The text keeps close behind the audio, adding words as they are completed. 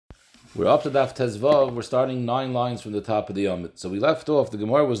We're up to Daf Tezvav. We're starting 9 lines from the top of the Yomit. So we left off, the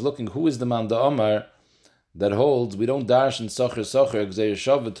Gemara was looking, who is the man da Omar that holds, we don't dash in Socher Gzeir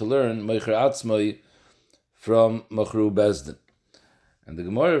Shavah to learn Meicher Atzmai from Machru Bezdin. And the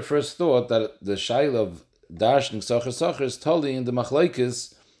Gemara first thought that the shail of dashing Socher is totally in the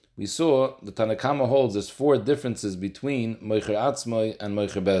Machlaikis. We saw the Tanakama holds there's 4 differences between Meicher Atzmai and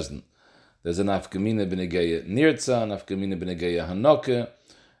Meicher Bezdin. There's an Afkamina B'Negeya Nirtza, an Afkamina B'Negeya Hanoke,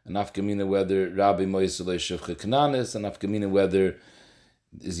 an afkamina whether Rabbi Moiselei Shevcha Kananis, an afkamina whether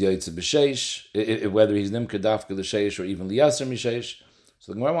is Yaitze B'Sheish, whether he's Nimker Dafka L'Sheish or even Liyaser Misheish.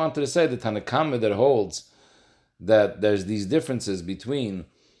 So the Gemara wanted to say the Tanakama that holds that there's these differences between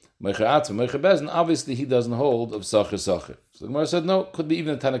Meicher Atzmai and Meicher Bezdin, obviously he doesn't hold of Socher. So the Gemara said no, could be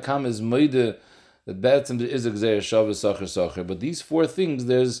even the Tanakama is Moide that Betzim there is a Gzeir Shavah Socher. But these 4 things,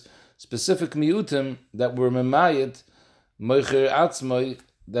 there's specific miutim that were memayit Meicher Atzmai,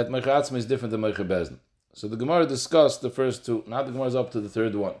 that Meicher Atzmai is different than Meicher Bezdin. So the Gemara discussed the first 2. Now the Gemara is up to the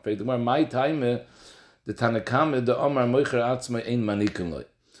third one. The Gemara, my time, the Tanakama, the Omar Meicher Atzmai ein manikin loy.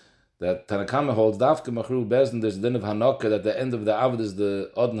 That Tanakama holds Dafka Machru Bezdin, there's the din of Hanukkah, that at the end of the Avad is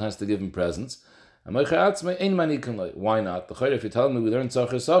the Odin has to give him presents. And Meicher Atzmai ein manikin loy. Why not? The Chayr, if you tell me we learn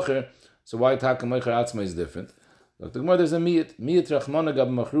Socher, so why Taka Meicher Atzmai is different? Look, the Gemara, there's a Miyat Rachmana Gab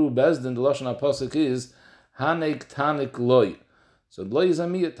Machru Bezdin, the Lashon HaPosuk is Hanek Tanik loy. So loy is a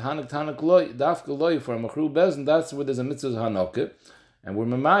miyat, hanek loy, dafka loy for a machru bezdin, that's where there's a mitzvah hanoke, and we're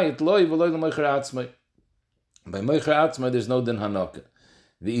memayit loy v'loy l'meicher atzmai. By meicher atzmai there's no din hanoke.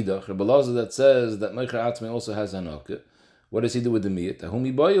 V'idach, Rebbe Elazar that says that meicher atzmai also has hanoke. What does he do with the miyat?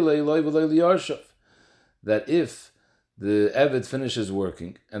 Ahumi boylei loy v'loy liyarshav. That if the Eved finishes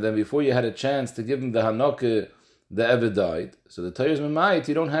working, and then before you had a chance to give him the hanoke, the Eved died. So the Torah is memayit,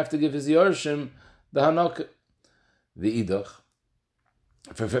 you don't have to give his yarshim the hanoke. V'idach.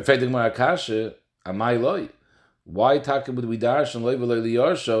 For the Gemara Kasha, amai loy. Why taka would we dash and loy v'loy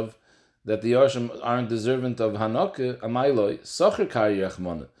liyarshav that the yarshim aren't deserving of hanoke? Amai loy. Socher kari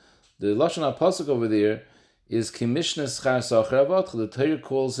rachmana. The lashon HaPosuk over there is kimishna schar socher avotcha. The Torah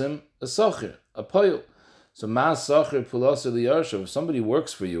calls him a socher, a poil. So ma socher pulasa liyarshav. If somebody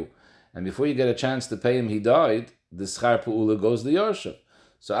works for you, and before you get a chance to pay him, he died, the schar pu'ula goes liyarshav.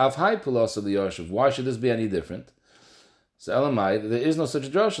 So avhai pulasa liyarshav. Why should this be any different? So Elamai, there is no such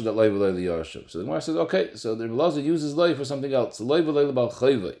drasha that loy v'loy liyarshav. So the Gemara says, okay, so the Rebbe Elazar uses loy for something else. So loy v'loy l'bal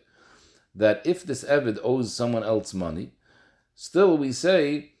chayvei, that if this Eved owes someone else money, still we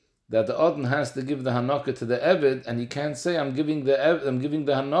say that the Odin has to give the Hanukkah to the Eved, and he can't say I'm giving the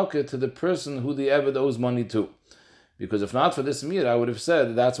Hanukkah to the person who the Eved owes money to. Because if not for this mir, I would have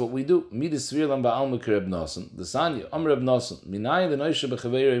said that's what we do. Midis svirlam ba'al mekir Reb Nosson, the Sanya, Reb Nosson, minayin the noisha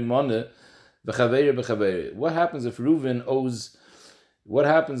b'chaveirei moneh, what happens if Reuven owes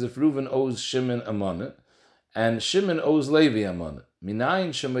Shimon a money, and Shimon owes Levi a money?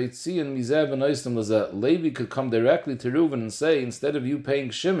 Levi could come directly to Reuven and say, instead of you paying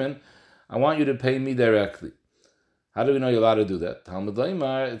Shimon, I want you to pay me directly. How do we know you're allowed to do that? Talmud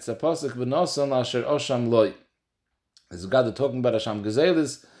Laimar, it's a pasuk v'nosan lasher osham loy. This is God talking about Hasham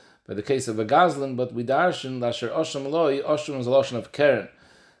Gezelis by the case of a Gazlan, but we darshan lasher osham loy. Osham is a loshon of Keren,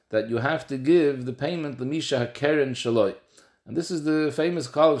 that you have to give the payment l'misha hakeren shaloi. And this is the famous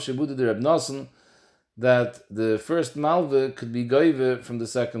call of Shebuda de Reb Nosson, that the first malva could be goive from the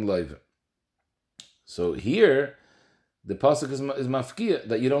second loive. So here, the pasuk is mafkia,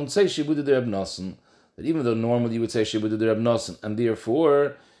 that you don't say Shebuda de Reb Nosson, that even though normally you would say Shebuda de Reb Nosson, and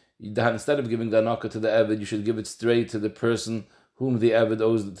therefore, instead of giving the anaka to the Eved, you should give it straight to the person whom the Eved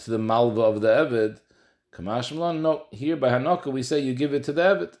owes, to the malva of the Eved. Kamash Malon, no, here by Hanukkah we say you give it to the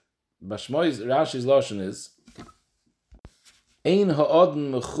Eved. Bashmoiz, Rashi's lashon is Ein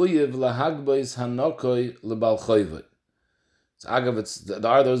ha'odin mechuyev lahagbois hanokoi lebal choyvoi. So agav,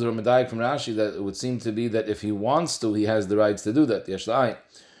 there are those who are medayik from Rashi that it would seem to be that if he wants to, he has the rights to do that. Yesh la'ayin.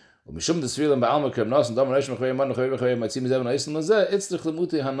 Umishum desvilam ba'al mekrem nosan dom reish mechoyev man mechoyev mechoyev matzim zev noisen lazeh itzrich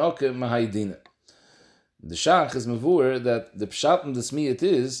lemuti hanoke mahaydina. The Shach is mavur that the pshat in the smiyat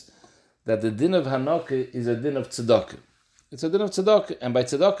is that the din of Hanukkah is a din of tzedakah. It's a din of tzedakah, and by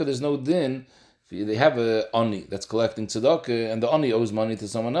tzedakah there's no din. They have a oni that's collecting tzedakah, and the oni owes money to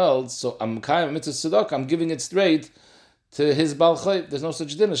someone else. So I'm kaim mitzvah tzedakah. I'm giving it straight to his balchay. There's no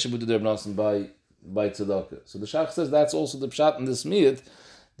such din as shibud derb nasan by tzedakah. So the Shach says that's also the pshat in this miyat.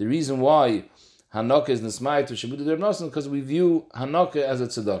 The reason why Hanukkah is nismayit to shibud derb nasan because we view Hanukkah as a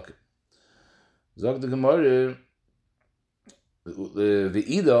tzedakah. Zog the Gemara. The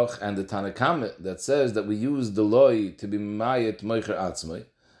Idach and the Tanakama that says that we use the loy to be mayet meicher atzmai.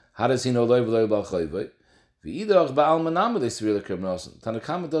 How does he know loy v'loy bal chayvei? V'idach ba'al manam l'svir l'kreb nasan.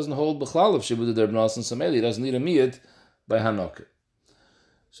 Tanakama doesn't hold b'chlal of shibudu der nasan sameli. He doesn't need a miyat by hanokah.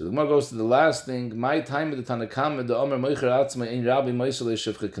 So the Gemara goes to the last thing. My time of the Tanakama, the Omer Moicher Atzma in Rabbi Moisele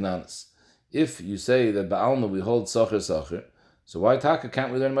Shivche Kananis. If you say that Ba'alma we hold Sacher, so why Taka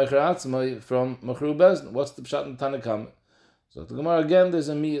can't we learn Moicher Atzma from Machru Bezdin? What's the pshat in Tanakama? So the Gemara again, there's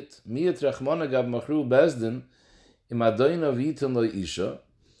a miyat. Miyat Rachmona gab Machru Bezdin im Adoina Vitan Loi Isha.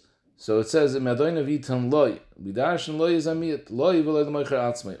 So it says im Adoina Vitan Loi. Bidarshan Loi is a miyat. Loi v'loi the Moicher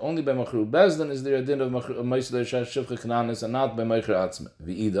Atzma. Only by Machru Bezdin is there a din of Moisele Shivche Kananis and not by Moicher Atzma.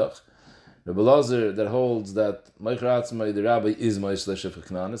 V'idach. Rabbi Lazar that holds that Moicher Atzma, the rabbi, is Moisele Shivche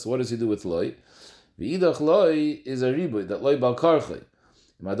Kananis. What does he do with Loi? V'idach Loi is a riboy, that Loi Bal Karchai.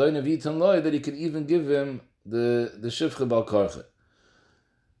 Im Adoina Vitan Loi, that he can even give him the Shivche Bal Karchai.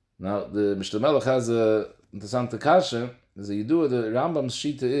 Now, the Mishnah Melech has a interessante kasha. As a Yidua, the Rambam's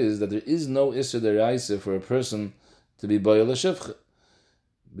shita is that there is no Isser Deraisa for a person to be Boyel Shivche.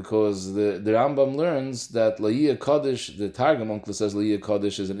 Because the Rambam learns that La'iyah Kaddish, the Targum uncle says La'iyah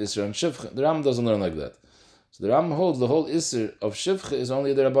Kaddish is an Isser on Shivche. The Rambam doesn't learn like that. So the Rambam holds the whole Isser of Shivche is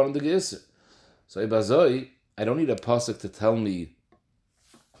only the Rabbanon Dege Isser. So Ibazoi, I don't need a pasuk to tell me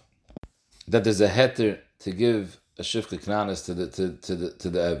that there's a heter to give a Shivche Knanis to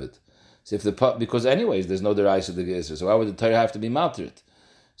the Eved. So because anyways there's no deraisa Dege Isser, so why would the Torah have to be matrit?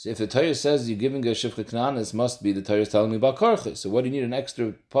 So if the Torah says you're giving a Shivche Knanis, must be the Torah is telling me Bal Karchai. So what do you need an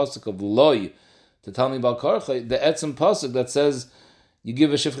extra pasuk of Loi to tell me Bal Karchai? The etzem pasuk that says you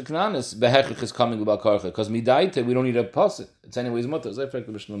give a Shivche Knanis, behechich is coming Bal Karchai. Because midaita, we don't need a pasuk. It's anyways mutter. Zayfrek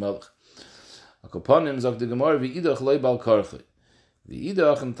the Mishnah Melech. Akoponim zok the Gemara v'idach Loi Bal Karchai.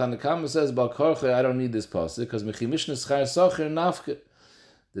 V'idach and Tanakama says Bal Karchai. I don't need this pasuk because mechi Mishnah schar socher nafke.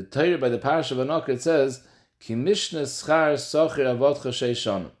 The Torah by the parish of Anokah it says Ki Mishnah schar socher avotcha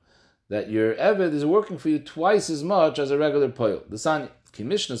sheishanim, that your Eved is working for you twice as much as a regular poil. The Sanya, Ki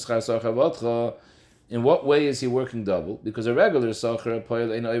Mishnah schar socher avotcha, in what way is he working double? Because a regular socher, a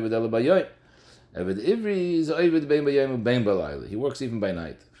poil, ain't Eved ela bayoyim. Eved Ivri is Eved bein bayoyim bein balayla. He works even by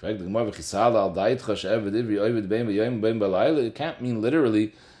night. In fact, the Gemara v'chisala al daitcha she'Eved Ivri Eved bein bayoyim bein balayla. It can't mean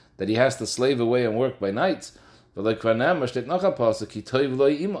literally that he has to slave away and work by nights. But like Kvarnam, steht noch a pasuk, Ki toiv lo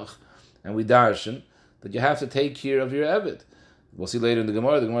imach. And we darshan that you have to take care of your Eved. We'll see later in the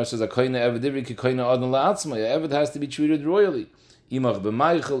Gemara. The Gemara says, "Akoyna Eved Ivri ki koyna adon la'atzma." Your Eved has to be treated royally. Imach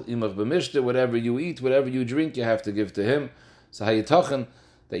b'meichel, imach b'mishta. Whatever you eat, whatever you drink, you have to give to him. So how you tachen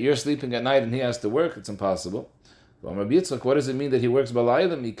that you're sleeping at night and he has to work? It's impossible. But Rabbi Yitzchak, what does it mean that he works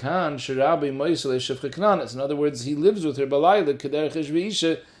balayla? Mikan shirabi moisele shivche knanis. In other words, he lives with her balayla kederech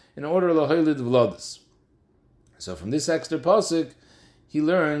ishveisha in order lahoylid v'lodas. So from this extra pasuk, he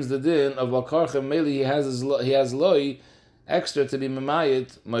learns the din of Bal Karchai. Mainly he has Loi extra to be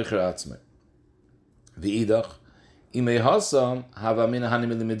Mamayit Moicher Atzma. V'idach imei hasam hava min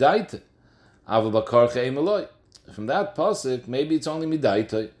hanim midaita ava Bal Karchai emeloi. From that pasuk, maybe it's only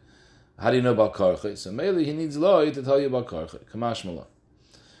midaita. How do you know Bal Karchai? So mainly he needs Loi to tell you Bal Karchai. Kamash maloi.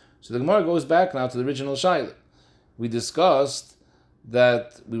 So the Gemara goes back now to the original Shaila. We discussed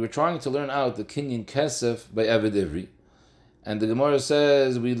that we were trying to learn out the Kinyan Kesef by Eved Ivri. And the Gemara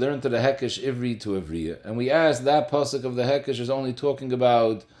says we learned to the Hekesh Ivri to Ivriya. And we asked that pasuk of the Hekesh is only talking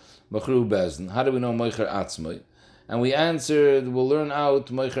about Machru Bezdin. How do we know Moicher Atzmai? And we answered we'll learn out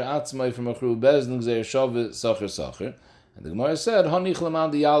Moicher Atzmai from Machru Bezdin, Gzeir Shavet, Sacher Sacher. And the Gemara said, Honich Laman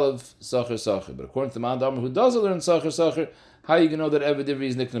di Yalav, Sacher Sacher. But according to the man who doesn't learn Sacher Sacher, how are you going to know that Eved Ivri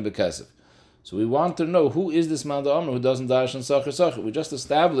is Nikna Bekesef? So we want to know who is this man who doesn't dash on Sacher Sacher. We just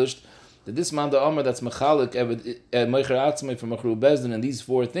established that this man that's Mechalik Moicher Atzmai from Machru Bezdin and these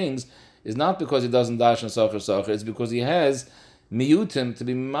four things is not because he doesn't dash on Sacher Sacher, it's because he has miyutim to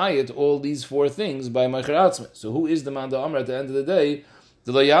be mayit all these four things by Moicher Atzmai. So who is the man at the end of the day?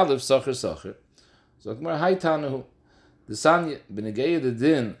 The Loyaliv Sacher Sacher. So Akmar Haitanahu, the Sanya, Benegeya the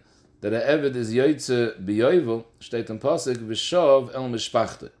Din, that a Eved is Yoitze B'yoivel, steht in Pasuk, V'shov el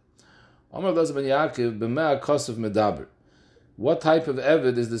Mishpachte. Amar Laza ben Yaakov, B'mea Kosov Medaber. What type of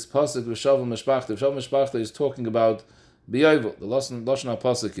Eved is this pasuk v'shav mishpachte? V'shav mishpachte is talking about b'yovel. The lashon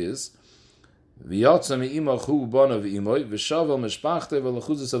pasuk is v'yatsa mi'imach hu bana v'imoy v'shav mishpachte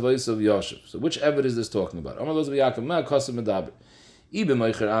v'lachuzas avayis of Yashiv. So which Eved is this talking about? Amar Laza ben Yaakov, Mea Kosov Medaber. Ibe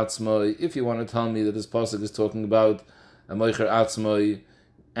Moicher Atzmai. If you want to tell me that this pasuk is talking about a Moicher Atzmai,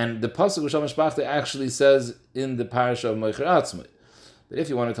 and the pasuk v'shav mishpachte actually says in the parasha of Moicher Atzmai. But if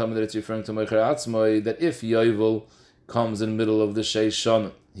you want to tell me that it's referring to Moicher Atzmai, that if Yovel comes in the middle of the Sheish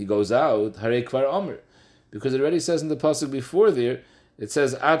Shanim, he goes out, Harei Kvar Omer. Because it already says in the pasuk before there, it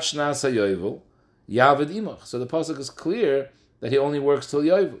says, Ad Shnas HaYovel, Yavid Imach. So the pasuk is clear that he only works till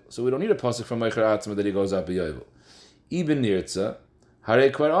Yovel. So we don't need a pasuk from Meicher Atzma that he goes out by Yovel. Ibn Nirtza,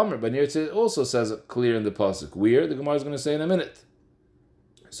 Harei Kvar Amr. But Nirtza also says it clear in the pasuk. Where? The Gemara is going to say in a minute.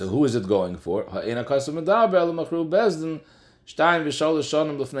 So who is it going for? If talking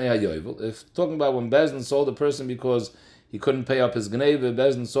about when Bezdin sold a person because he couldn't pay up his gneva,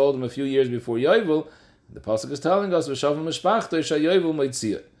 Bezdin sold him a few years before Yovel, the pasuk is telling us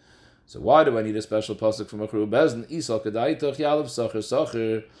so why do I need a special pasuk from Machru Bezdin?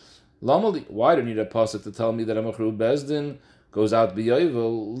 Why do I need a pasuk to tell me that a Machru Bezdin goes out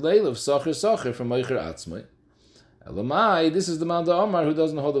b'Yovel leilav sacher sacher from Meicher Atzmai? Elamai, this is the man Amar who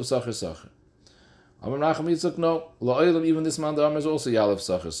doesn't hold of sacher sacher. Amar Nachum Yitzchak, no. La'olam, even this man Amar is also yalav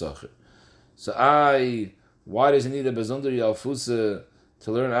sacher sacher. So why does he need a bezunder yalfusa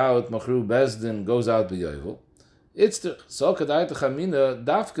to learn out Machru Bezdin goes out b'Yovel? It's the Salkadai Chamina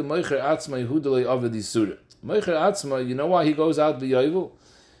Dafke Meicher Atzma Yehudalei Avedi Surah. Meicher Atzma, you know why he goes out b'Yovel?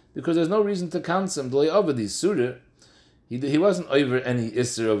 Because there's no reason to cancel him. Delei Avedi Surah. He wasn't over any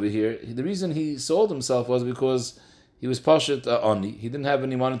Isser over here. The reason he sold himself was because he was Pashat Ani. He didn't have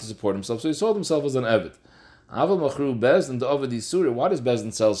any money to support himself, so he sold himself as an Eved. Aval Machru Bezdin the Avedi Surah. Why does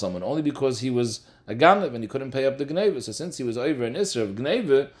Bezdin sell someone? Only because he was a Ganev and he couldn't pay up the Gneva. So since he was over an Isser of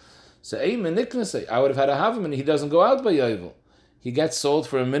Gneva, so I would have had to have him, and he doesn't go out by Yovel. He gets sold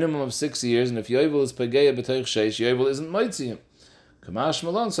for a minimum of 6 years, and if Yovel is Pageya B'Teich Sheish, Yovel isn't Moitzi him. Kamash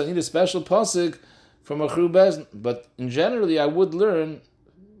Malon, so I need a special pasuk from Machru Bezdin. But in generally, I would learn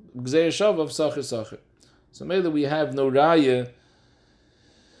Gzeir Shav of Sacher Sacher. So maybe we have no raya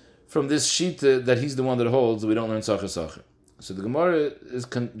from this shita that he's the one that holds that we don't learn Sacher Sacher. So the Gemara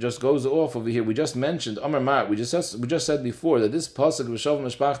just goes off over here. We just mentioned Amar Mar. We just said before that this pasuk v'shav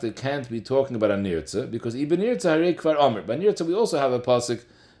mishpachta can't be talking about a nirtza because Ibn Nirtza harei kvar Amr. By nirtza we also have a pasuk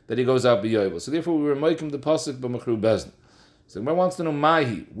that he goes out b'yovel. So therefore we were making the pasuk b'machru bezdin. So the Gemara wants to know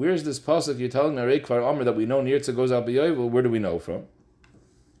mahi. Where's this pasuk you're telling harei kvar Amr that we know nirtza goes out b'yovel? Where do we know from?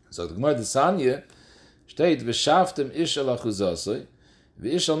 So the Gemara the Sanya steht v'shavtem ish al achuzasoi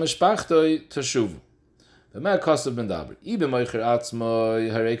v'ish al mishpachtoi tashuvu. So we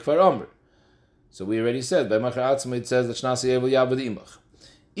already said, by Meicher Atzma it says that Shnasi Evel Yavad Imach.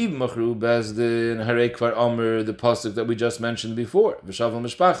 Ibn Machru Bezdin Harei Kvar Amr, the pasuk that we just mentioned before, V'shav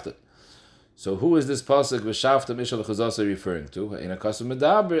Mishpachta. So who is this pasuk V'shavtam Ishal Chazasa referring to?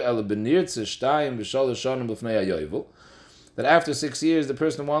 That after 6 years the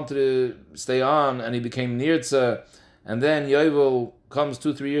person wanted to stay on and he became Nirtza, and then Yovel comes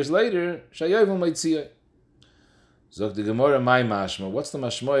 2-3 years later, Shayovel Maitziyah. Zok the Gemara, my mashma. What's the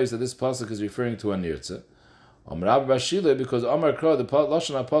mashma is that this pasuk is referring to a nirtza? Amar Bashile, because Amar Kra, the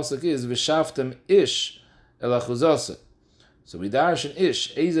lashon pasuk is v'shaftem ish el achuzasa. So we dash an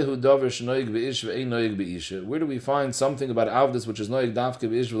ish ezehu davar shnoig v'ish v'ein noig b'isha. Where do we find something about avdus which is noig dafke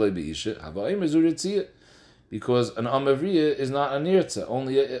v'ish v'lei b'isha? Hava'im ezuritziyah, because an amavriya is not a nirtza,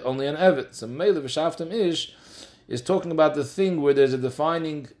 only an evet. So mele v'shaftem ish is talking about the thing where there's a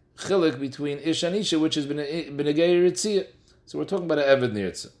defining chilik between ish and isha, which has been a ritziyah. So we're talking about an eved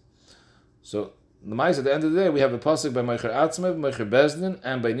nirtza. So the mice at the end of the day, we have a pasuk by Meicher Atzma, Meicher Bezdin,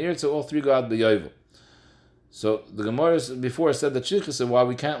 and by nirtza, all three go out b'yovel. So the Gemara before said that Shikha said why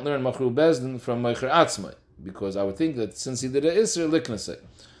we can't learn Machru Bezdin from Meicher Atzma, because I would think that since he did an isra liknasei,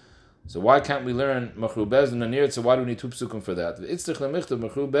 so why can't we learn Machru Bezdin and nirtza? Why do we need two psukim for that? V'itztich lemichtav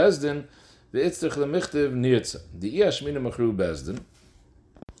Machru Bezdin, v'itztich lemichtav nirtza. The iyashmina Machru Bezdin.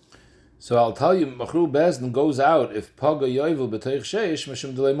 So I'll tell you, Machru Bezdin goes out if Paga Yovel B'Teich Sheish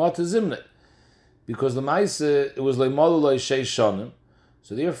Mishum D'Leimata Zimne, because the Maise it was Leimalulay Sheish Shanim,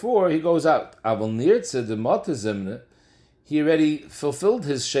 so therefore he goes out. Aval Nirtze D'Mata Zimne, he already fulfilled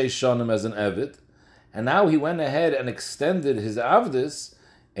his Sheish Shanim as an Evid, and now he went ahead and extended his Avdis.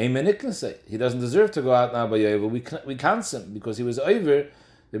 Eimeniknase, he doesn't deserve to go out now by Yovel. We cancel him because he was over.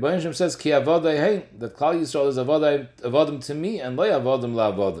 The Baruch Shem says Ki Avadai Hein, that Klal Yisrael is Avadim to me and Lo Avadim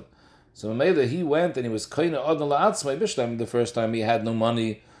La Avadim. So Mele, he went and he was Kaina Adon La'atzmai Bishlam the first time he had no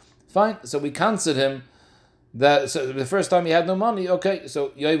money. Fine, so we cancelled him. So the first time he had no money, okay, so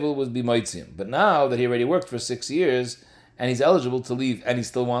Yovel would be Moitzim. But now that he already worked for 6 years and he's eligible to leave and he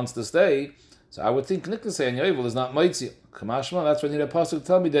still wants to stay, so I would think Niklasei and Yovel is not Moitzim. Kamashma, that's why I need a pasuk to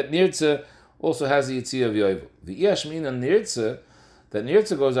tell me that Nirtza also has the Yitzia of Yovel. The Iyashmin and Nirtza, that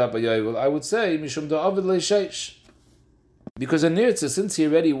Nirtza goes out by Yovel, I would say Mishum Da'avid Le'Sheish. Because a nirtza, since he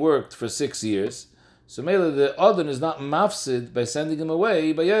already worked for 6 years, so Mela the Adon is not mafsid by sending him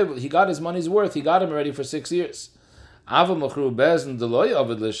away. But he got his money's worth. He got him already for 6 years. Ava Machru Bezdin Deloy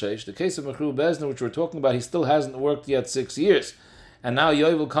Avid L'Sheish. The case of Machru Bezdin, which we're talking about, he still hasn't worked yet 6 years, and now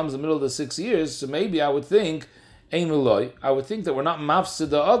Yovel comes in the middle of the 6 years. So maybe I would think Ein Eloi, I would think that we're not mafsid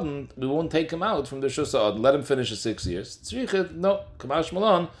the Adon, we won't take him out from the Shusa Adon, let him finish his 6 years. Tzrichit, no, Kamash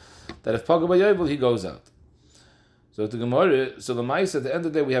Malon, that if Paga B'Yovel, he goes out. So the Gemara, so the Ma'is, at the end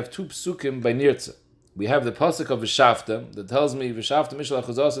of the day, we have 2 psukim by Nirtza. We have the pasuk of V'shaftem, that tells me V'shaftem Mishal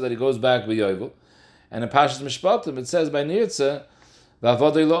HaChazasa, that he goes back B'Yovel. And in Pashas Mishpatim, it says by Nirtza,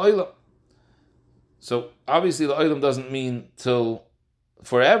 V'avodei La'olam. So obviously La'olam doesn't mean till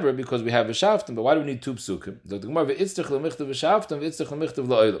forever, because we have V'shaftem, but why do we need 2 psukim? The Gemara, V'itztich l'michtav V'shaftem, V'itztich l'michtav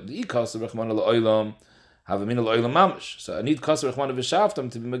La'olam. The Ikasa Rechmana La'olam, have a mina La'olam mamish. So I need Kasa Rechmana V'shaftem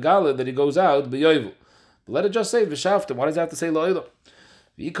to be Megala, that he goes out B'Yovel. But let it just say V'shaftem. Why does it have to say La'olam?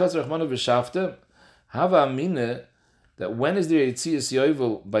 V'ikasa Rechmana V'shaftem, have a mina, that when is there Yitzias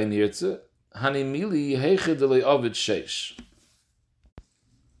Yovel by Nirtze? Hanimili Heichid Le'ovid Sheish.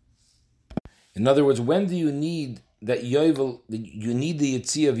 In other words, when do you need that Yovel, you need the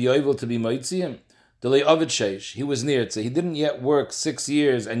Yitzia of Yovel to be Moitziyim? The Le'ovid Sheish, he was Nirtze, he didn't yet work 6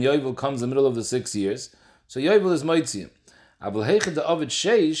 years, and Yovel comes in the middle of the 6 years, so Yovel is Moitziyim. Abel Heichid the Ovid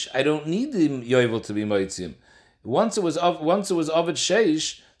Sheish, I don't need the Yovel to be Moitziyim. Once it was Ovid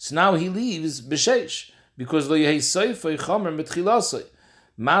Sheish, so now he leaves B'Sheish, because Lo Yehei Seifei Chomer Mitchilasei.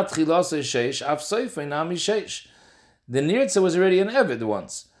 Ma Tchilasei Sheish, Av Seifei Nami Sheish. The Nirtze was already an Eved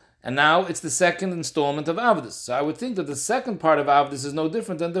once, and now it's the second installment of Avdus. So I would think that the second part of Avdus is no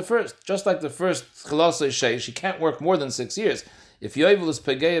different than the first. Just like the first Chilasei Sheish, he can't work more than 6 years. If Yovel is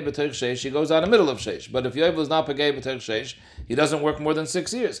Pegei B'Teich Sheish, he goes out in the middle of Sheish. But if Yovel is not Pegei B'Teich Sheish, he doesn't work more than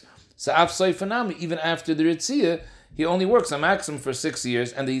 6 years. So Av Seifei Nami, even after the Ritziyah, he only works a maximum for 6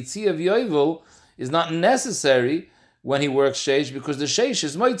 years, and the Yitziyah of Yovel is not necessary when he works Sheish, because the Sheish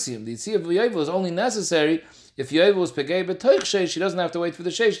is Moitziyim. The Yitziyah of Yovel is only necessary if Yovel is Pegei B'Toich Sheish, he doesn't have to wait for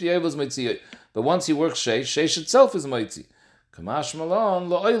the Sheish, the Yovel is Moitziyah. But once he works Sheish, Sheish itself is Moitzi. Kamash Malon,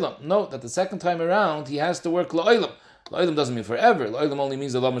 La'olam. Note that the second time around, he has to work La'olam. La'olam doesn't mean forever. La'olam only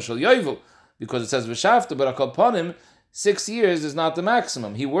means the Lamashal Yovel, because it says V'shafta, but Akal Ponim, 6 years is not the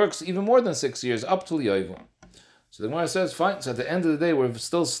maximum. He works even more than 6 years, up to Yovel. So the Gemara says, fine, so at the end of the day, we're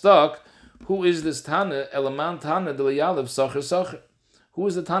still stuck. Who is this Tana, Elaman Tana, de L'yalev, Sacher Sacher? Who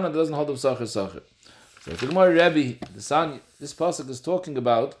is the Tana that doesn't hold of Sacher Sacher? So the Gemara Rebbe, this pasuk is talking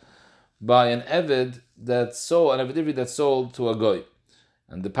about by an Eved that sold, an Eved that sold to a Goy.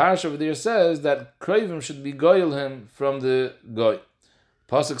 And the parish over there says that Kravim should be Goyel him from the Goy.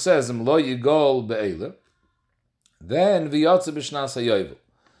 Pasuk says, Lo Yigol Be'ele, then V'yotze B'shnas HaYovel.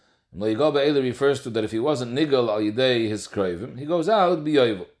 Lo Yigol Be'ele refers to that if he wasn't Nigel al Yidei his Kravim, he goes out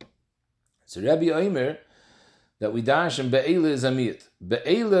B'yovel. So Rabbi Omer, that we dash and Be'ele is Amiyat.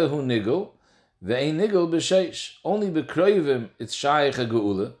 Be'ele hu Nigel, Ve'ein Nigel B'sheish. Only B'kravim it's Shaykh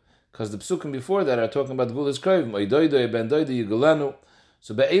HaGeula, because the psukim before that are talking about Geula's Kravim. Oidoidoi ben doidoi Yigolenu.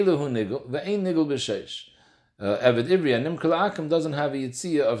 So Be'ele hu Nigel, Ve'ein Nigel B'sheish. Eved Ivri and Nimkal Akim doesn't have a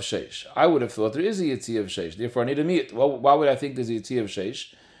Yitziyah of Sheish. I would have thought there is a Yitziyah of Sheish, therefore I need a Miyat. Why would I think there's a Yitziyah of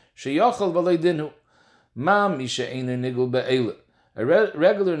Sheish? Sheyachal V'lei Dinu. Ma Misha Einer Nigel Be'ele. A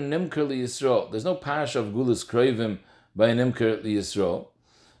regular Nimker Li Yisrael. There's no parish of Gulas Kravim by a Nimker Li Yisrael.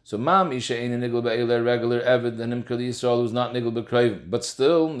 So Ma Misha Einer Nigel Be'ele, a regular Eved, the Nimker Li Yisrael who's not Nigel Be'kravim, but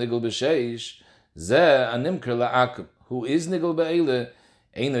still Nigel B'sheish. Zeh a Nimker La'akim. Who is Nigel Be'ele?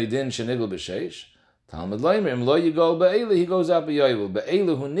 Einoi Din She Nigel B'sheish. Talmud Leimer, Im Lo Yigol Be'ele, he goes out B'yovel.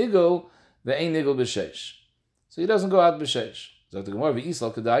 Be'ele hu Nigel, Ve'ein Nigel B'sheish. So he doesn't go out B'sheish. So the Gemara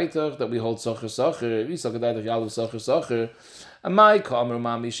V'Yisal Kedaitach, that we hold Sacher Sacher, V'Yisal Kedaitach Yalav Sacher Sacher. Why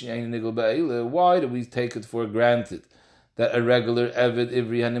do we take it for granted that a regular Eved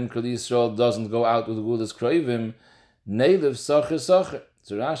Ivri Hanim Kali Yisrael doesn't go out with Gulas Kravim? Neilev Sacher Sacher.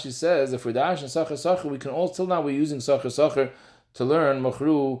 So Rashi says, if we're dash and Sacher Sacher, we can all till now we're using Sacher Sacher to learn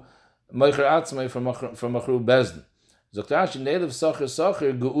Machru Meicher Atzmei from Machru Bezdin. Zok Rashi Neilev Sacher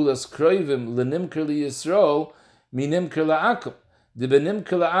Sacher Gulas Kravim Lenimker Li Yisrael Minimker La'akim. The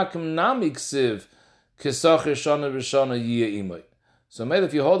Benimker La'akim Namik Siv. So maybe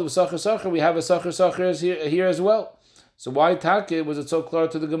if you hold of Sacher Sacher, we have a Sacher Sacher here as well. So why Take was it so clear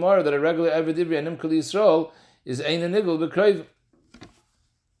to the Gemara that a regular Eved Ivri and Nimkal Yisrael is Ein Nigel B'Kravim?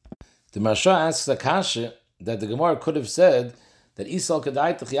 The Marsha asks the Kasha that the Gemara could have said that Isal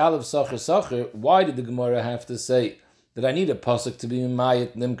Kedaitach Yalav Sacher Sacher. Why did the Gemara have to say that I need a pasuk to be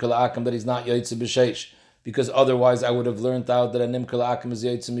Mayat Nimkal Akim that he's not Yotze B'Sheish? Because otherwise I would have learned out that a Nimkal Akim is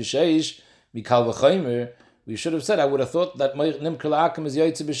Yotze B'Sheish. Mikal v'chaymer, we should have said, I would have thought that Nimkal Akim is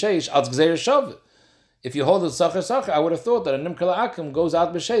Yotze B'Sheish, als Gzeir Shav. If you hold it Sacher Sacher, I would have thought that a Nimkal Akim goes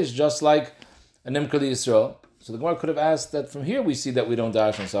out B'Sheish, just like a Nimkal Yisrael. So the Gemara could have asked that from here we see that we don't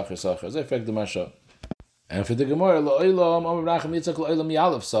dash on Sacher Sacher. As I fact the Masha. And for the Gemara,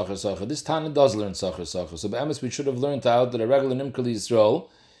 this Tana does learn Sacher Sacher. So be'emes we should have learned out that a regular Nimkal Yisrael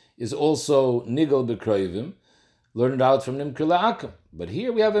is also Nigel B'Kroivim, learn it out from Nimkal La'akim. But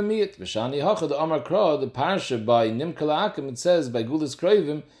here we have a Miyat. V'shani Hacha, the Amar Kra, the Parsha by Nimkal La'akim, it says, by Gulas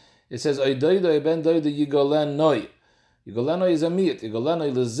Kroivim, it says, Oy doida ben doida yigolen noi. Yigolen noi is a Miyat. Yigolen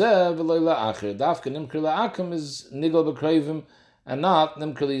noi lezeh v'loi la'acher. Dafka Nimkal La'akim is Nigel B'Kroivim, and not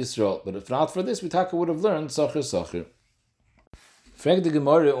Nimkal Yisrael. But if not for this, we would have learned Sacher Sacher. Frag the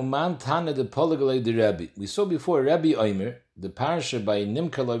Gemara, Uman Tane de Polygalei de Rebbe. We saw before Rebbe Omer, the Parsha by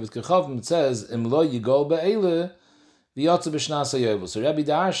Nimkal with Kechavim, it says, Im lo yigol be'ele, v'yotze b'shnas hayovel. So Rebbe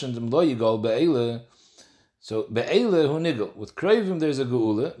Darshan, Im lo yigol be'ele, so be'ele hu nigel. With Krovim there's a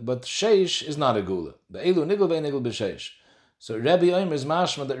geula, but sheish is not a geula. Be'ele hu nigel ve'nigel b'sheish. So Rebbe Omer is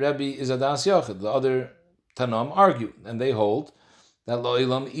mashma that Rebbe is Adas Yochid. The other Tanam argue, and they hold that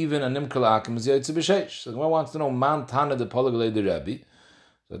lo'ilam, even a Nimkal La'akim is Yotze b'sheish. So the Gemara wants to know, Man Tana de Polygalei de Rebbe.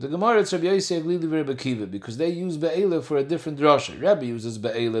 So the Gemara, it's Rabbi Yossi Aglili v'Rebbe Kiva, because they use Be'ela for a different drasha. Rebbe uses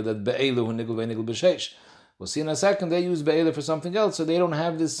Be'ela, that Be'ela hu nigel ve'nigel b'sheish. We'll see in a second, they use Be'ela for something else, so they don't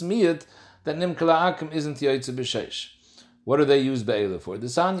have this miyat that Nimkal La'akim isn't Yotze b'sheish. What do they use Be'ela for? The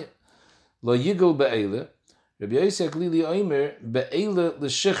Sanya. Lo yigel Be'ela, Rabbi Yossi Aglili Omer, Be'ela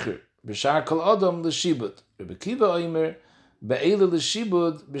l'shicher, b'shar kol adam l'shibud. Rabbi Kiva Omer, Be'ela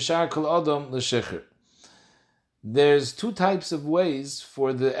l'shibud, b'shar kol adam l'shicher. There's two types of ways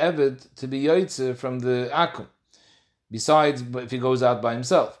for the Eved to be Yotze from the Akum, besides if he goes out by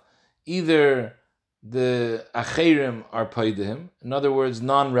himself. Either the Acherim are paid to him, in other words,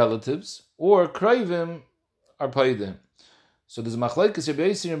 non-relatives, or Kroivim are paid to him. So there's Machlekes Rabbi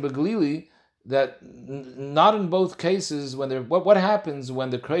Yossi and Beglili that not in both cases, when they're, what happens when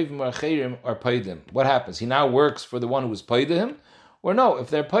the Kroivim or Acherim are paid to him? What happens? He now works for the one who was paid to him? Or no,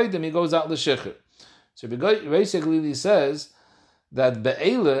 if they're paid to him, he goes out l'shicher. So Reisha Glili says that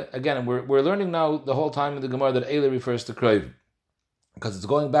Be'ele, again, we're learning now the whole time in the Gemara that Eile refers to Kroivim, because it's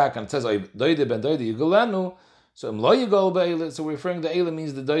going back and it says Doide ben Doide Yigolenu, so Im lo Yigol Be'ele, so we're referring to Eile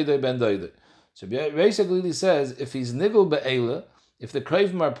means the Doide ben Doide. So Reisha Glili says if he's Nigel Be'ele, if the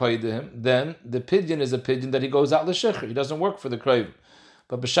Kroivim are paid to him, then the pidyon is a pidyon that he goes out l'shecher. He doesn't work for the Kroivim.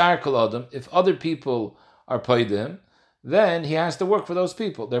 But B'shar Kol Adam, if other people are paid to him, then he has to work for those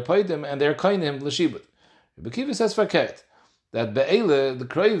people. They're paid him and they're kind him l'shibut. Rabbi Kiva says faket that be'ele the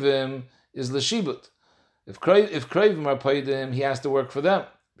Kroivim is l'shibut. If Kroivim are paid him, he has to work for them.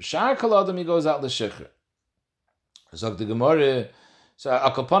 B'shar kol adam he goes out l'shicher. So the Gemara, so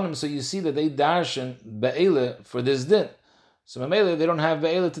akapanim. So you see that they darshan be'ele for this din. So mamele they don't have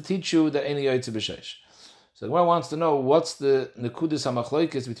be'ele to teach you that any yotze b'sheish. So the Gemara wants to know what's the nekudas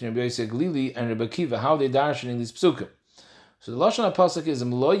hamachloikis between Rabbi Yossi Glili and Rabbi Kiva, how they darshan in these psukim. So the Lashon HaPasuk is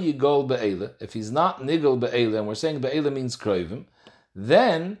Im lo yigol be'ele. If he's not nigel be'ele, and we're saying be'ele means kroivim,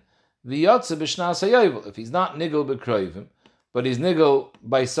 then v'yotze b'shnas hayovel. If he's not nigel be'kroivim, but he's nigel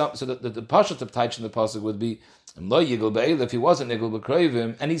by some, so that the pashat of taich in the pasuk would be Im lo yigol be'ele. If he wasn't nigel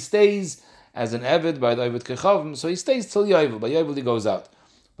be'kroivim, and he stays as an eved by the eved kechavim, so he stays till yovel. By yovel he goes out.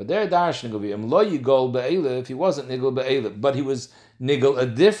 But there darshan will be Im lo yigol be'ele. If he wasn't nigel be'ele, but he was nigel a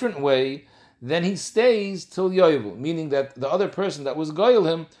different way, then he stays till Yovel, meaning that the other person that was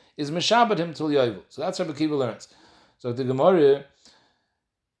goyel him is meshabat him till Yovel. So that's what Kiva learns. So the Gemara,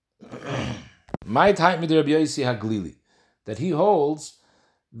 my time with Rabbi Yossi Haglili, that he holds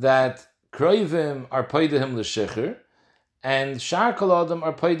that Kroivim are paid to him l'shecher, and Shar Kol Adam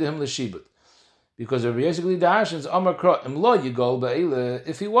are paid to him l'shibut. Because Rabbi Yossi Haglili dashes Amar Kro Im lo yigol be'ele,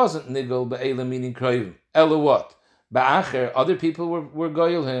 if he wasn't nigol be'ele, meaning Kroivim, ela what? Ba'acher, other people were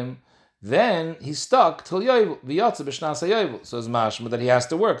goyel him, then he's stuck till Yovel, v'yotze b'shnas hayovel. So it's mashma that he has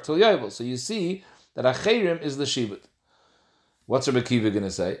to work till Yovel. So you see that acherim is the shibut. What's Rabbi Kiva going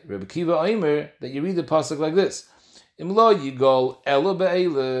to say? Rabbi Kiva Omer, that you read the pasuk like this: Im lo yigol elo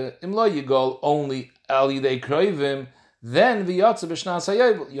be'ele, im lo yigol only al yidei kroivim, then v'yotze b'shnas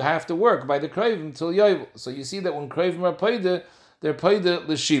hayovel. You have to work by the kroivim till Yovel. So you see that when kroivim are paida, they're paida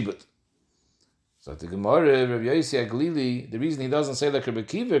l'shibut. So the Gemara, Rabbi Yossi Aglili, the reason he doesn't say like Rabbi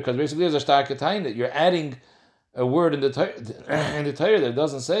Kiva, because basically there's a starke taina. You're adding a word in the Torah that it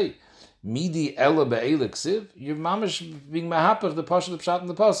doesn't say midi ela be'ele ksiv. You're mamish being mahapach the pasuk pshat in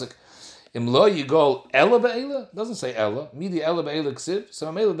the pasuk. Im lo yigol ela be'ele doesn't say ela midi ela be'ele ksiv.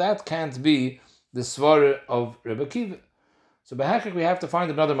 So that can't be the svara of Rabbi Kiva. So behachik we have to find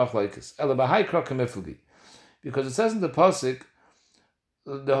another machlokes ela b'hai krokemiflugi, because it says in the pasuk.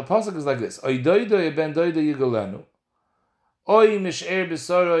 The pasuk is like this: Oy doido ben doido yigolanu, oy misher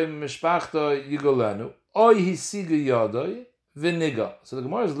b'saroi mishpachto yigolanu, oy hisiga yadoi v'niga. So the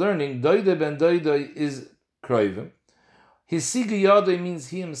Gemara is learning doido ben doido is kroivim. His siga yadoi means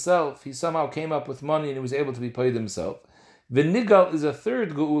he himself, he somehow came up with money and he was able to be paid himself. V'nigal is a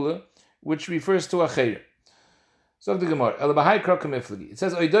third geula, which refers to acheir. So the Gemara, it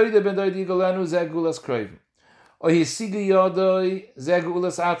says, Oidoide ben doide yigolanu ze gulas kroivim. Or his siga yadoi ze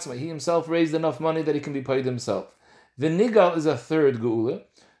gulas atzma. He himself raised enough money that he can be paid himself. V'nigal is a third geula,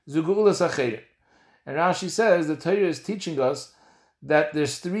 zu gulas acheir. And Rashi says the Torah is teaching us that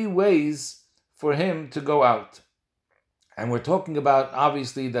there's three ways for him to go out. And we're talking about,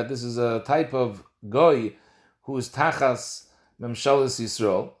 obviously, that this is a type of goy who is tachas memshalas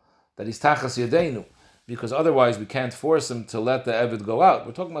Yisrael, that he's tachas yadeinu, because otherwise we can't force him to let the Eved go out.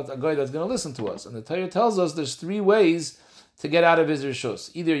 We're talking about a goy that's going to listen to us. And the Torah tells us there's three ways to get out of his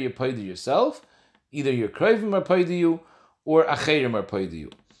rishus. Either you're paid yourself, either your kroivim are paid you, or acheirim are paid you.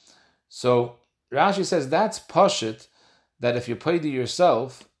 So Rashi says that's pashut, that if you're paid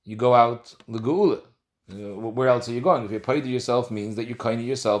yourself, you go out l'geula. Where else are you going? If you're paid yourself means that you're kind of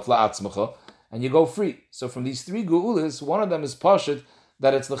yourself la'atzmacha, and you go free. So from these three geulas, one of them is pashut,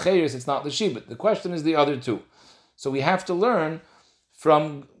 that it's l'cheiris, it's not l'shibut. The question is the other two. So we have to learn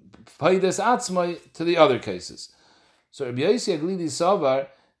from paides atzmai to the other cases. So Rabbi Yossi Aglidi Savar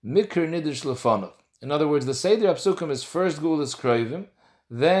mikr nidish lefanov. In other words, the Seder Apsukim is first geulas kroivim,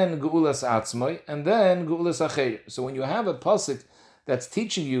 then geulas atzmai, and then geulas acheir. So when you have a pasuk that's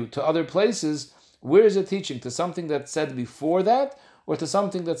teaching you to other places, where is it teaching? To something that's said before that, or to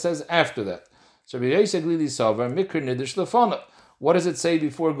something that says after that? So Rabbi Yossi Aglidi Savar mikr nidish lefanov. What does it say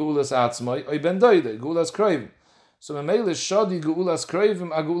before geulas atzmai? Oy ben doide, geulas kroivim. So memele shadi geulas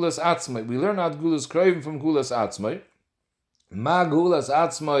kroivim a geulas atzmai. We learn out geulas kroivim from geulas atzmai. Ma geulas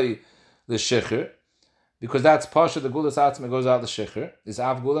atzmai the shecher, because that's pasha. The geulas atzmai goes out the shecher. This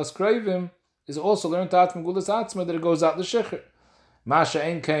av geulas kroivim is also learned out from geulas atzmai that it goes out the shecher. Ma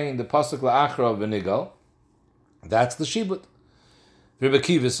she'en kain the pasuk la'achra v'nigal. That's the shibut. Rabbi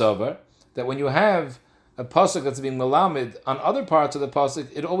Kiva Savar, that when you have a pasuk that's being melamed on other parts of the pasuk,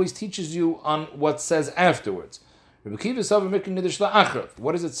 it always teaches you on what says afterwards. Rabbi Kiva Savar mikra nidish la'achrav.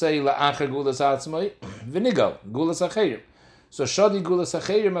 What does it say? La'achar gulas atzmai v'nigal gulas acheirim. So shadi gulas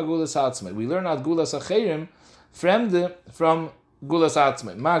acheirim a gulas atzmai. We learn out gulas acheirim from gulas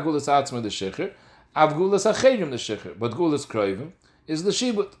atzmai. Ma gulas atzmai the shecher, av gulas acheirim the shecher, but gulas kroivim is the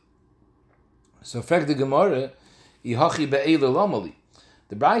shibut. So in fact the Gemara ihachi be'ela lamali.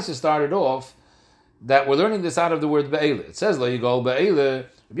 The Brisa started off that we're learning this out of the word be'ela. It says, lo yigol be'ela,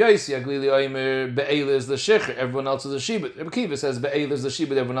 Rabbi Yossi Aglili Oimer, be'ela is the shecher, everyone else is the shibut. Rabbi Kiva says be'ela is the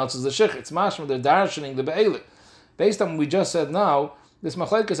shibut, everyone else is the shecher. It's mashma, they're darshaning the be'ela. Based on what we just said now, this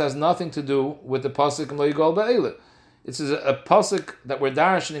machlekes has nothing to do with the pasuk and lo yigol be'ela. It's a pasuk that we're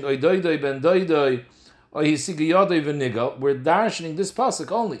darshaning, oy doidoi ben doidoi, oy hisigi yodoi v'nigal. We're darshaning this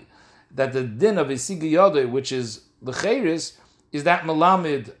pasuk only, that the din of hisigi yodoi, which is the cheiris, is that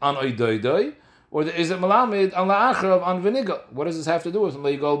malamid on oy doidoi, or is it malamid on la'achrav on v'nigal? What does this have to do with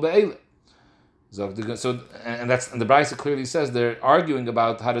le'yigol be'ela? So, and the Brisa clearly says they're arguing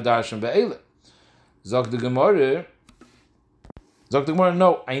about how to darshan be'ela. Zog the Gemara,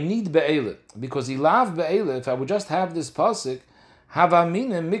 no, I need be'ela, because he lav be'ela. If I would just have this pasuk,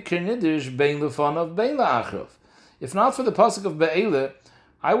 havamina mikr nidish bein lefanav bein la'achrav. If not for the pasuk of be'ela,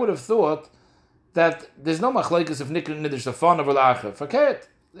 I would have thought that there's no machlekes if nikr nidish lefanav or la'achrav. Forget it.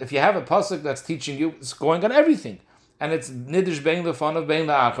 If you have a pasuk that's teaching you, it's going on everything, and it's nidish bein lefanav bein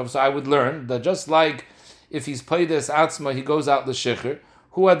la'achrav. So I would learn that just like if he's paides atzma, he goes out the shecher.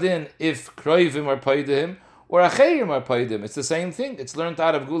 Hu adin if kroivim are paid to him or acheirim are paid to him. It's the same thing. It's learned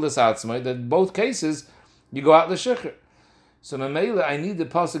out of gulas atzma that in both cases you go out the shecher. So memela, I need the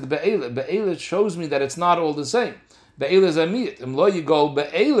pasuk be'ela. Be'ela shows me that it's not all the same. Be'ela is a miyat. Im lo yigol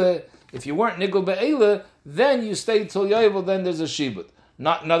be'ela. If you weren't nigol be'ela, then you stay till yovel. Then there's a shibut.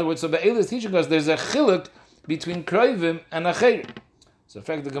 Not, in other words, so be'ela is teaching us there's a chiluk between kroivim and acheirim. So in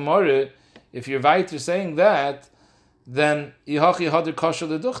fact, the Gemara, if you're weiter saying that, then ihachi hader kasha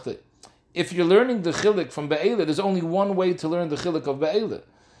leduchte. If you're learning the chiluk from be'ela, there's only one way to learn the chiluk of be'ela.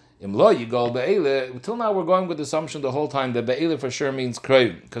 Im lo yigol be'ela. Until now, we're going with the assumption the whole time that be'ela for sure means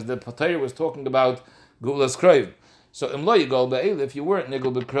kroivim, because the Torah was talking about gulas kroivim. So im lo yigol be'ela, if you weren't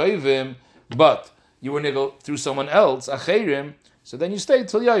nigel bekroivim, but you were nigel through someone else, acheirim, so then you stay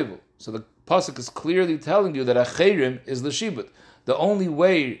till yovel. So the pasuk is clearly telling you that acheirim is the shibut. The only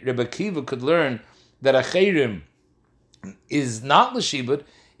way Rebbe Kiva could learn that acheirim is not the shibut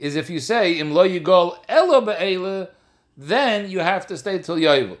is if you say im lo yigol elo be'ela, then you have to stay till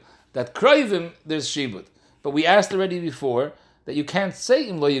yovel. That kroivim there's shibut, but we asked already before that you can't say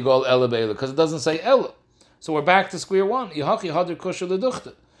im lo yigol elo be'ela because it doesn't say elo. So we're back to square one. Yihachi hader kosher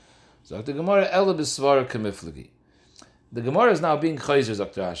leduchte. So the Gemara Ela B'Svara Kamiflagi. The Gemara is now being chayzer,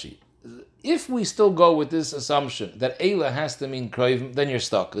 Dr. Rashi. If we still go with this assumption that Eila has to mean Kroivim, then you're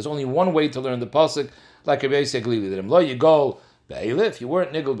stuck. There's only one way to learn the pasuk, like Rabbi Yosef Glili, that Lo Yigol Be'eila. If you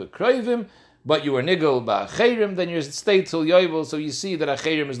weren't nigel B'Kroivim, but you were nigel Ba'Acherim, then you stay till Yovel. So you see that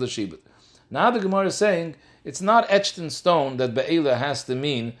Acherim is l'shibud. Now the Gemara is saying it's not etched in stone that Be'eila has to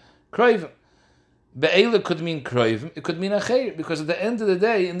mean Kroivim. Be'eila could mean Kroivim, it could mean Acherim, because at the end of the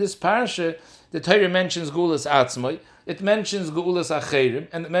day, in this parasha, the Torah mentions Gulas Atzmai, it mentions Gulas Acherim,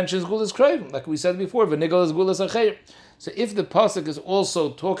 and it mentions Gulas Kroivim, like we said before, V'nigel is Gulas Acherim. So if the pasuk is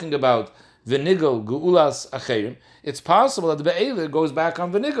also talking about V'nigel Gulas Acherim, it's possible that the Be'eila goes back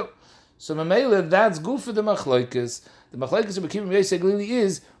on V'nigel. So Mamela, that's good for the Machlokes. The Machlokes of Rabbi Yosef Glili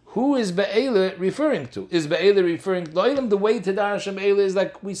is, who is Be'eila referring to? Is Be'eila referring to Lo'ilam? The way to Darshan Be'eila is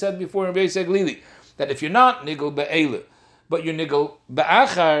like we said before in Rabbi Yosef Glili, that if you're not nigel Be'eila, but you're nigel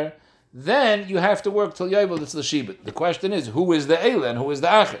Ba'achar, then you have to work till Yovel, it's the Shibut. The question is, who is the Eila and who is the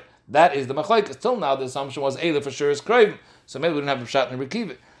Achar? That is the Machlokes. Till now, the assumption was Eila for sure is Kroivim. So maybe we didn't have a shot in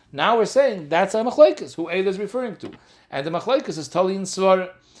Rekiva. Now we're saying that's a Machlokes, who Eila is referring to. And the Machlokes is Tali in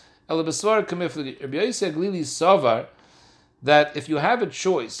Svara. Ela B'Svara Kamiflagi. Rabbi Yosef Glili Savar, that if you have a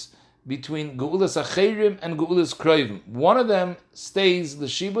choice between Geulas Acherim and Geulas Kroivim, one of them stays the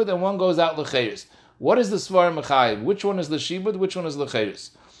Shibud and one goes out L'Cheres. What is the Svara Mechayiv? Which one is the Shibud? Which one is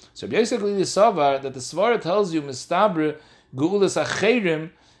L'Cheres? So Rabbi Yosef Glili Savar, that the Svara tells you Mistabre Geulas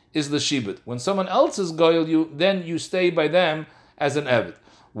Acherim is the Shibud. When someone else is goyel you, then you stay by them as an Eved.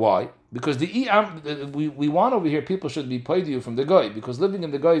 Why? Because we want over here people should be paid to you from the goy, because living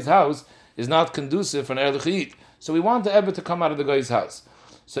in the goy's house is not conducive for an erlich. So we want the Eved to come out of the goy's house.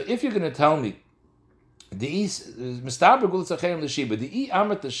 So if you're going to tell me the Mistaber Geulas Acherim the Shibud, the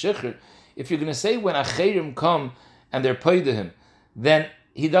Amet the Shecher, if you're going to say when Acherim come and they're paid to him, then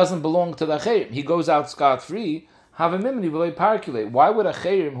he doesn't belong to the Acherim. He goes out scot-free. Have a mimini v'lo parculate. Why would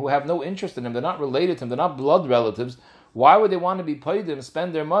Acherim, who have no interest in him, they're not related to him, they're not blood relatives, why would they want to be paid to him,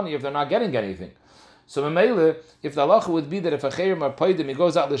 spend their money if they're not getting anything? So Mamela, if the halacha would be that if Acherim are paid him, he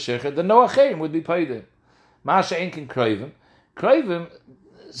goes out l'shecher, then no Acherim would be paid him. Masha Enkin Kroivim. Kroivim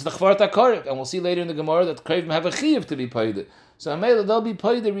is the Chvar Takarif, and we'll see later in the Gemara that Kroivim have a chiv to be paid. So Mamela, they'll be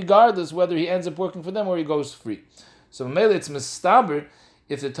paid regardless whether he ends up working for them or he goes free. So Mamela, it's mistaber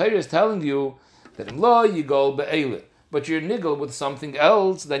if the Torah is telling you that Lo Yigol Be'eila, but you're nigel with something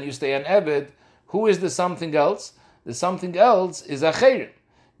else, then you stay an Eved. Who is the something else? The something else is Acherim.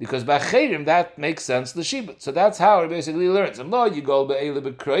 Because by Acherim, that makes sense, the Shibut. So that's how he basically learns. Lo Yigol Be'eila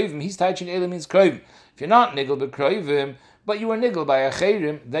B'Kroivim, he's teaching Eila means Kroivim. If you're not nigel B'Kroivim, but you were nigel by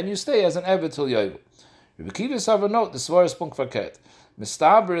Acherim, then you stay as an Eved till Yovel. Rabbi Kiva have a note, the Svar is Punk Faket.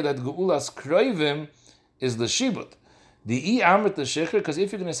 Mistaber that Geulas Kroivim is the Shibut. The Amrit the Shecher, because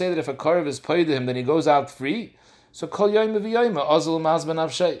if you're going to say that if a Karev is paid to him, then he goes out free, so Kol Yoyim V'Yoyim, Ozil Mazban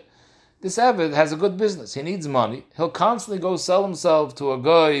Avshay. This Eved has a good business. He needs money. He'll constantly go sell himself to a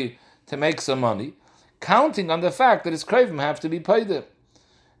guy to make some money, counting on the fact that his Kravim have to be paid to him.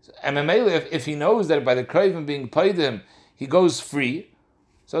 And if he knows that by the Kravim being paid to him, he goes free,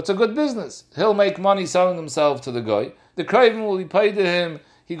 so it's a good business. He'll make money selling himself to the guy. The Kravim will be paid to him.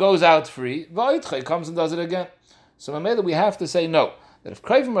 He goes out free. V'ayitchay comes and does it again. So Mamela, we have to say no. That if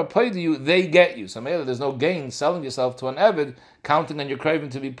Kravim are paid to you, they get you. So Mamela, there's no gain selling yourself to an Eved, counting on your Kravim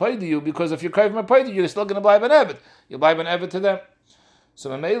to be paid to you, because if your Kravim are paid to you, you're still going to buy an Eved. You'll buy an Eved to them.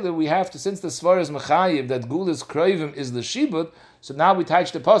 So Mamela, we have to, since the Svar is Mechayiv, that Gulas Kravim is the Shibut, so now we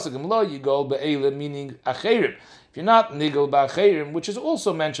touch the Pasuk, Lo Yigol Be'eila, meaning Acherim. If you're not Nigol Ba'acherim, which is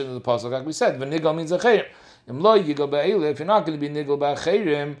also mentioned in the Pasuk, like we said, V'nigol means Acherim. Lo Yigol Be'eila, if you're not going to be Nigol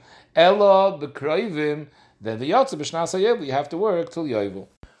Ba'acherim, Ela B'Kravim, then the Yotze B'Shnas HaYovel, you have to work till Yovel.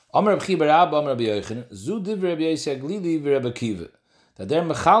 Amar Rabbi Barab, Amar Rabbi Yochanan, Zu Div Rabbi Yosef Glili v'Rabbi Kiva. That they're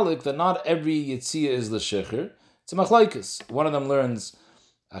mechalik, that not every Yitzia is the Shecher. It's a machlaikas. One of them learns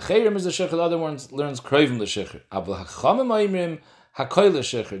Acherim is the Shecher, the other one learns Kravim the Shecher. Avla Hachamim Oimrim Hakoy the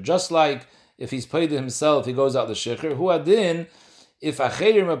Shecher. Just like if he's paid to himself, he goes out the Shecher. Hu adin, if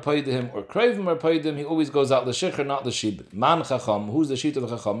Acherim are paid to him or Kravim are paid to him, he always goes out the Shecher, not the Shibud. Man Chacham, who's the Shit of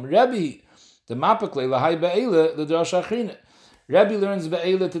the Chacham? Rabbi. The Mapakle Lahai Be'ela, the Drasha Achrina. Rabbi learns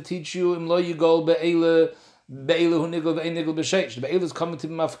Be'ela to teach you Im Lo Yigol Be'ela Hu Nigol Ve'en Nigol B'Sheish. The Be'ela is coming to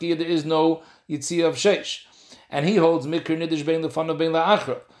Mafkiya, there is no Yitzia of Sheish. And he holds Mikr Nidish Be'en Lefanav Be'en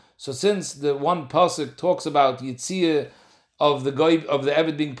La'achra. So since the one pasuk talks about Yitzia of the guy of the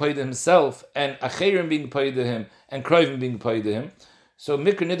Eved being paid to himself, and Acherim being paid to him, and Kravim being paid to him, so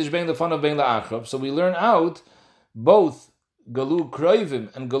Mikr Nidish Be'en Lefanav Be'en La'achra. So we learn out both galu kroivim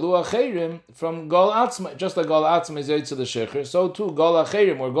and galu acherim from gal atzma. Just like gal atzma is yotze the shecher, so too gal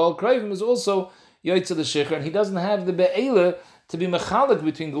acherim or gal kroivim is also yotze the shecher, and he doesn't have the be'ela to be mechalik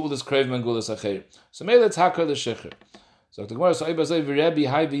between gulas kroivim and gulas acherim. So maybe let's hakar the shecher. So the Gemara, so Ibazay v'Rebbe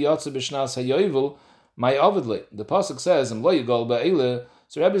hai v'yotze b'shnas hayovel my avidle. The pasuk says, "Im lo yigal be'ela."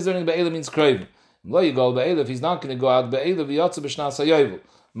 So Rebbe is learning be'ela means kroivim. Im lo yigal be'ela, if he's not going to go out be'ela v'yotze b'shnas hayovel.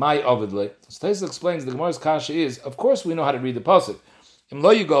 My avidle. So Taisa explains the Gemara's kasha is, of course we know how to read the pasuk. Im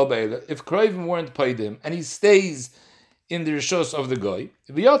lo yigal be'ela, if kroivim weren't paid him and he stays in the rishos of the guy,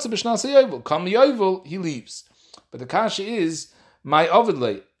 v'yotze b'shnas hayovel, come yovel, he leaves. But the kasha is my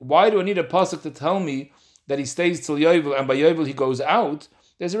avidle. Why do I need a pasuk to tell me that he stays till yovel and by yovel he goes out?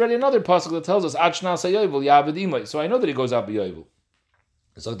 There's already another pasuk that tells us Ad Shnas HaYovel Yaved Imay. So I know that he goes out by yovel.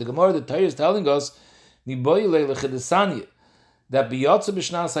 So the Gemara, the Torah is telling us that b'yotze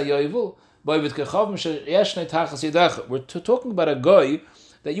b'shnas hayovel we're talking about a guy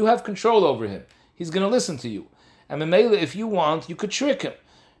that you have control over him. He's going to listen to you, and Memela, if you want, you could trick him.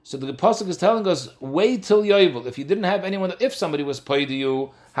 So the pasuk is telling us, wait till yovel. If you didn't have anyone, if somebody was paid to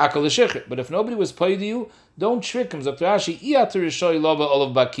you, hakal l'shecher. But if nobody was paid to you, don't trick him. You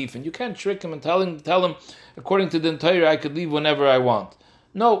can't trick him and tell him, according to the entire, I could leave whenever I want.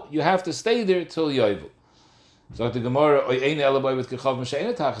 No, you have to stay there till yovel. So the Gemara, maybe the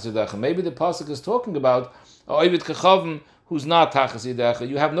pasuk is talking about who's not tachas yidecha.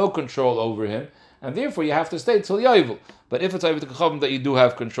 You have no control over him, and therefore you have to stay till yovel. But if it's oived kechavim that you do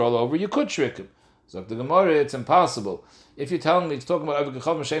have control over, you could trick him. So the Gemara, it's impossible. If you're telling me it's talking about oived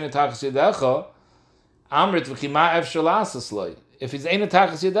kechavim she'ein tachas yidecha, amrit v'chima efshel asasloi. If he's ein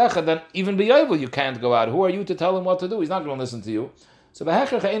tachas yidecha, then even b'yovel you can't go out. Who are you to tell him what to do? He's not going to listen to you. So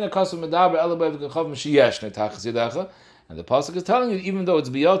v'hechach ein kasav medaber ela oived kechavim sheyesh tachas yidecha, and the pasuk is telling you, even though it's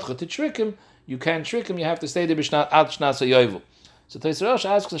biyotcha to trick him, you can't trick him. You have to stay there b'shnat ad shnas hayovel. So Taisa Rosh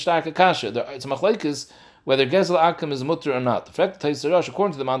asks a stark kasha. It's machlekes whether gezel akum is mutter or not. The fact that Taisa Rosh,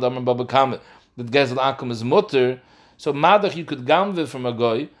 according to the man Amar Baba Kama, that gezel akum is mutter, so madach you could gamve from a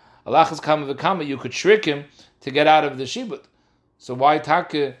goy, alachas kama v'kama, you could trick him to get out of the shibut. So why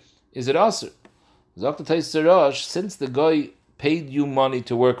take is it aser? Dr. Taisa Rosh, since the guy paid you money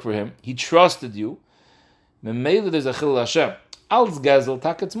to work for him, he trusted you, memela there's a chil Hashem. Als gezel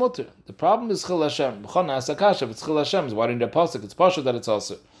tak it's mutter. The problem is chil Hashem. B'chana asakasha, if it's chil Hashem, why in the pasuk it's pasha that it's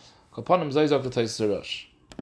aser. Kapanim zayzak the Taisa Rosh.